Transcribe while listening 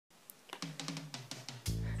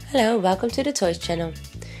Hello, welcome to the Toys channel.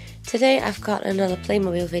 Today I've got another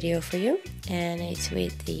Playmobil video for you, and it's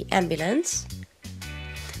with the ambulance.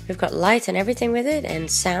 We've got lights and everything with it,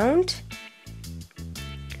 and sound.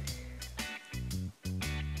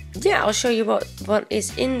 Yeah, I'll show you what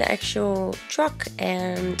is in the actual truck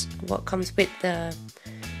and what comes with the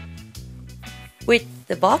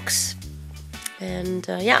box. And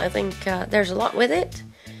yeah, I think there's a lot with it.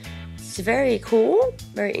 It's very cool,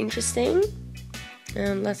 very interesting.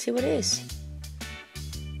 And let's see what it is.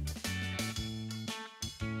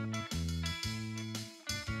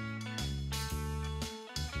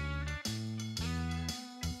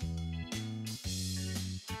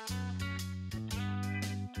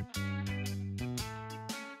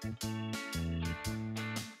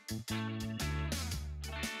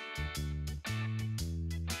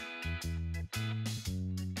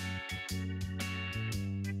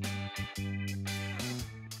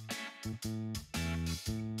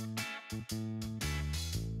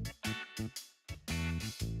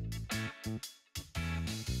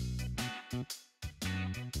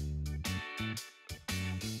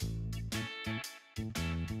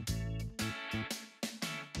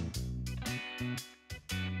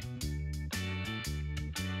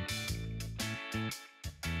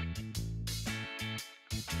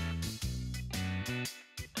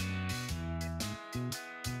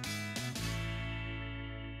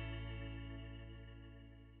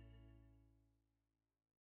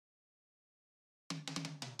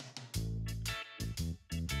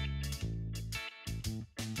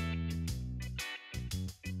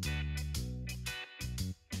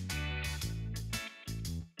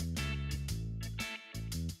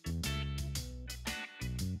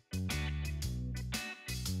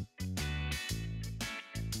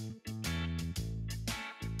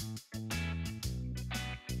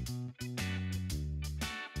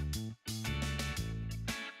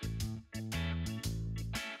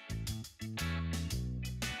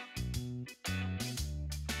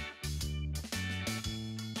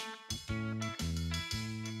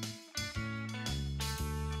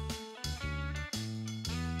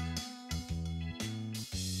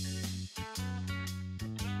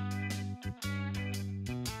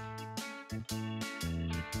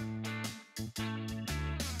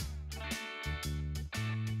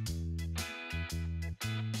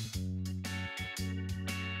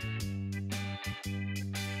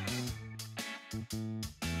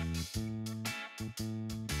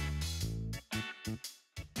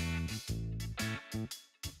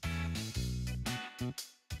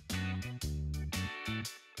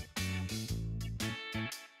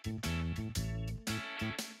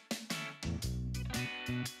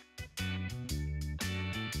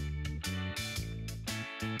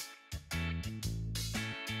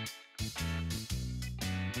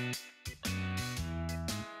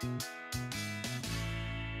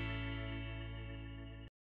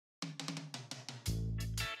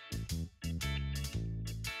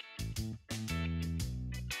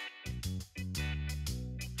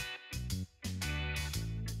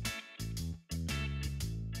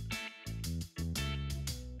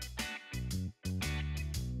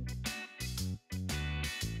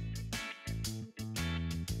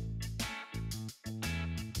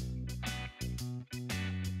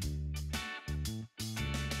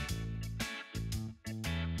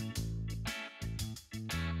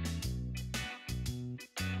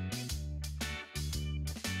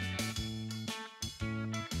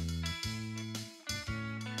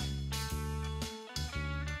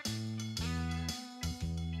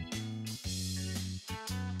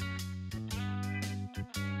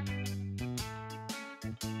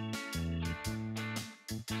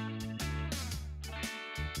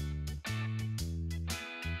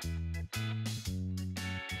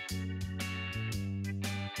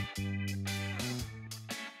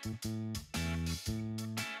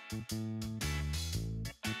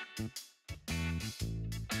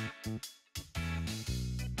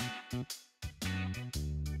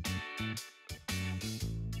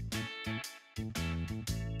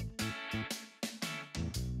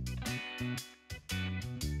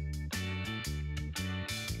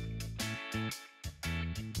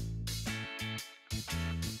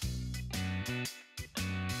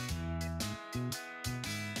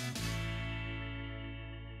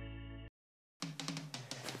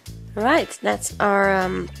 Right, that's our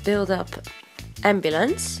build-up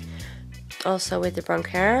ambulance, also with the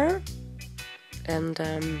broncaire. And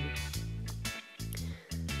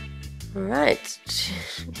right,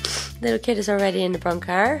 little kid is already in the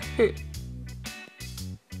broncaire.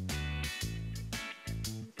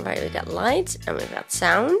 Right, we got light and we've got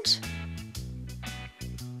sound.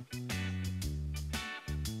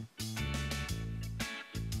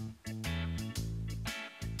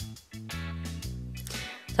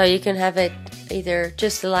 So you can have it either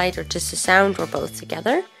just the light or just the sound or both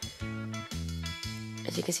together.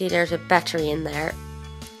 As you can see, there's a battery in there.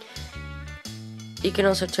 You can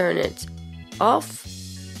also turn it off.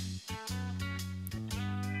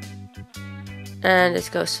 And it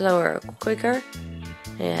goes slower or quicker.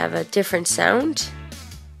 And you have a different sound.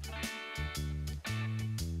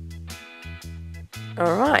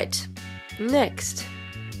 Alright, next.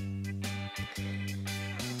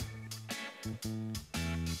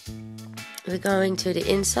 We're going to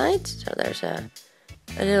the inside. So there's a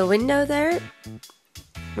little window there.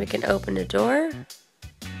 We can open the door.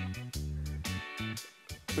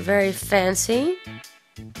 Very fancy.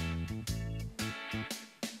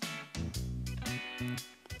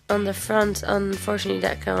 On the front, unfortunately,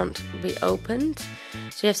 that can't be opened.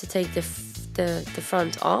 So you have to take the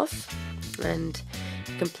front off, and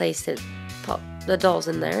you can place pop the dolls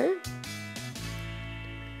in there.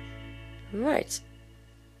 Right.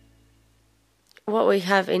 What we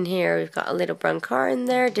have in here, we've got a little brown car in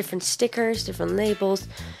there, different stickers, different labels,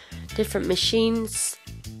 different machines,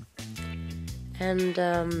 and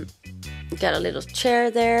got a little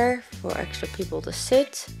chair there for extra people to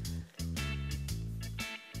sit.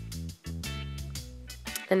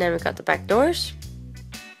 And then we've got the back doors.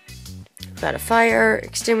 We've got a fire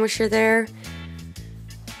extinguisher there,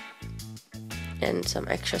 and some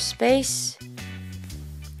extra space.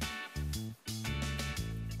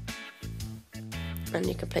 And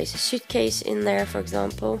you can place a suitcase in there, for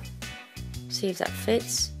example. See if that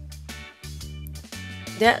fits.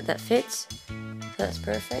 Yeah, that fits. So that's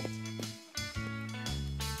perfect.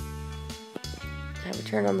 Now we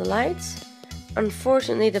turn on the lights.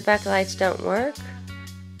 Unfortunately, the back lights don't work.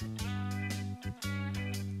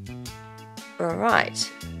 Alright.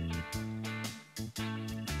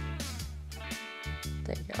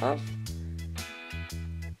 Take it off.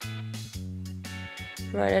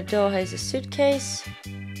 Right, our doll has a suitcase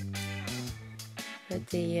with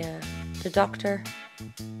the doctor.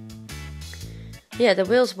 Yeah, the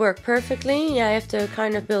wheels work perfectly. Yeah, I have to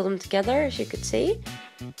kind of build them together, as you could see.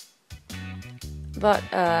 But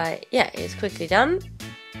yeah, it's quickly done,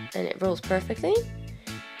 and it rolls perfectly.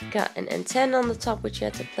 Got an antenna on the top, which you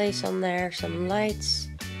have to place on there. Some lights,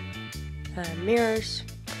 mirrors.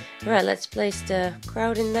 Right, let's place the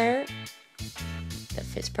crowd in there. That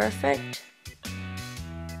fits perfect.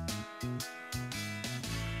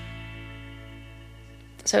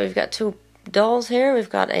 So we've got two dolls here. We've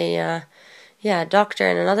got a doctor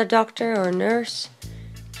and another doctor or nurse.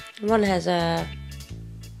 One has a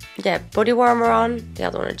body warmer on, the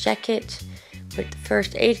other one a jacket with the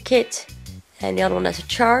first aid kit, and the other one has a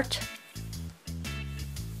chart.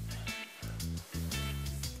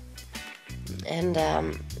 And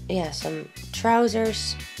some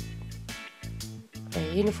trousers,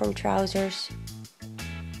 uniform trousers,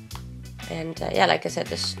 and like I said,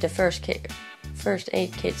 the first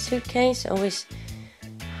aid kit suitcase, always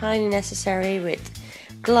highly necessary, with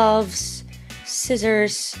gloves,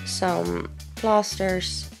 scissors, some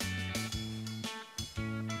plasters,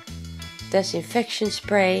 disinfection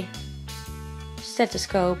spray,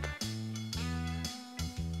 stethoscope.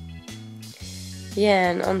 Yeah,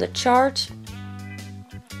 and on the chart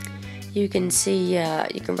you can see,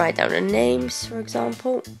 you can write down the names, for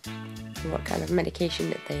example, and what kind of medication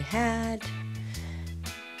that they had.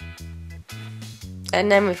 And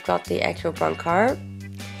then we've got the actual brancard.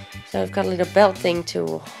 So we've got a little belt thing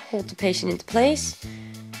to hold the patient into place.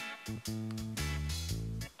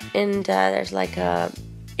 And there's like a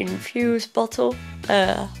infuse bottle,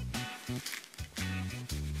 a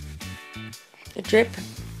drip.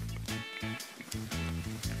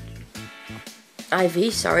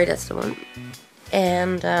 IV, sorry, that's the one.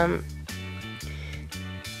 And the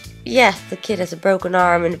kid has a broken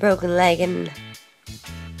arm and a broken leg and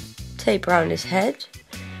tape around his head.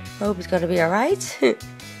 I hope it's gonna be alright.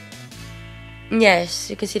 Yes,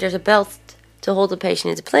 you can see there's a belt to hold the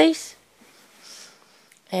patient into place.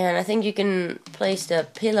 And I think you can place the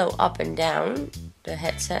pillow up and down, the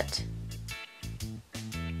headset.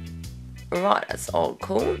 Right, that's all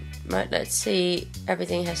cool. Right, let's see.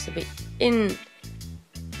 Everything has to be in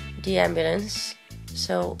the ambulance.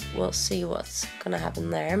 So we'll see what's gonna happen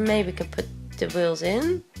there. Maybe we can put the wheels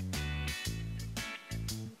in.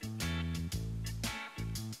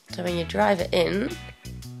 So when you drive it in,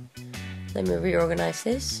 let me reorganize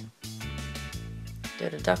this. The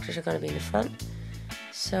doctors are going to be in the front.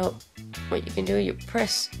 So what you can do, you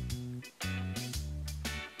press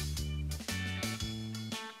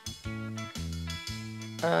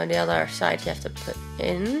on the other side, you have to put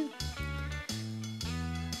in,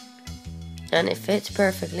 and it fits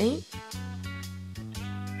perfectly.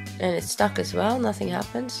 And it's stuck as well, nothing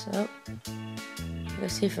happens. So you can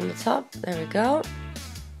see from the top, there we go.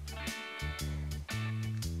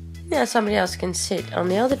 Yeah, somebody else can sit on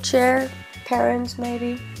the other chair, parents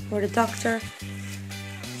maybe, or the doctor.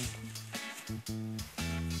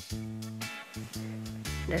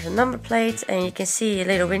 There's a number plate, and you can see a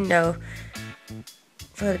little window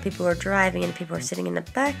for the people who are driving and the people who are sitting in the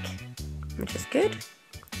back, which is good.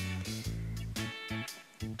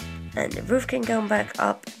 And the roof can go back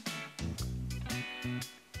up.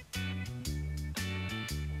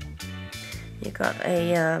 You got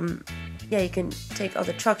a, yeah, you can take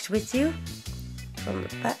other trucks with you from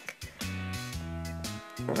the back.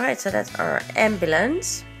 Right, so that's our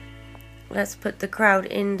ambulance. Let's put the crowd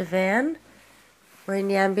in the van. We're in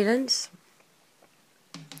the ambulance.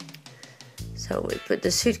 So we put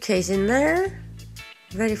the suitcase in there,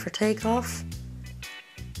 ready for takeoff.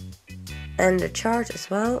 And the chart as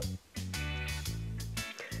well.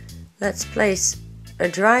 Let's place a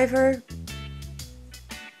driver.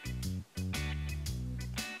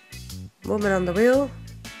 Woman on the wheel.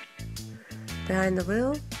 Behind the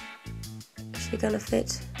wheel. Is she gonna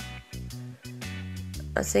fit?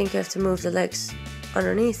 I think you have to move the legs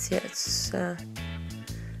underneath. Yeah, it's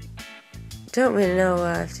don't really know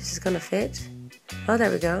if this is gonna fit. Oh,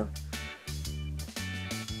 there we go.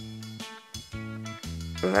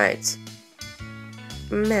 Right.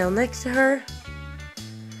 Male next to her.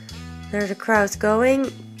 There the crowd's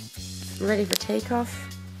going. Ready for takeoff.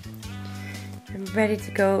 And ready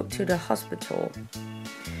to go to the hospital.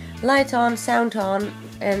 Light on, sound on,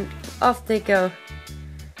 and off they go.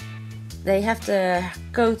 They have to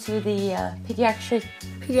go to the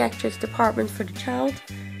pediatrics department for the child.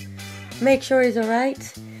 Make sure he's alright.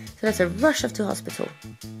 So that's a rush off to hospital.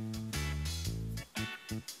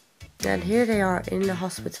 And here they are in the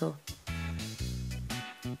hospital.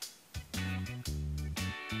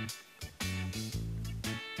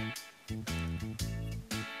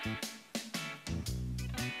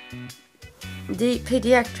 The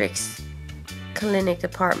pediatrics clinic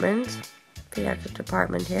department, pediatric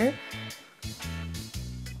department here.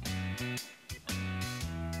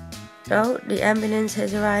 So the ambulance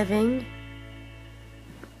is arriving.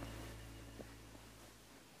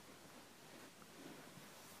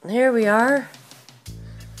 Here we are.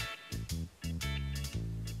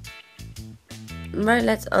 Right,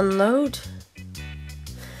 let's unload.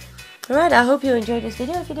 Alright, I hope you enjoyed this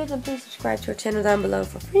video. If you did, then please subscribe to our channel down below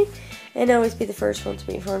for free. And always be the first one to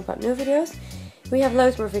be informed about new videos. We have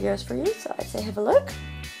loads more videos for you, so I'd say have a look.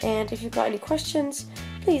 And if you've got any questions,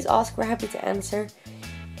 please ask. We're happy to answer.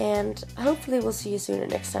 And hopefully we'll see you soon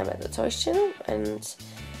next time at the Toys channel. And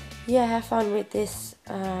yeah, have fun with this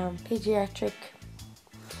pediatric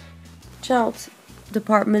child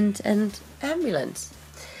department and ambulance.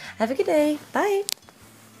 Have a good day. Bye.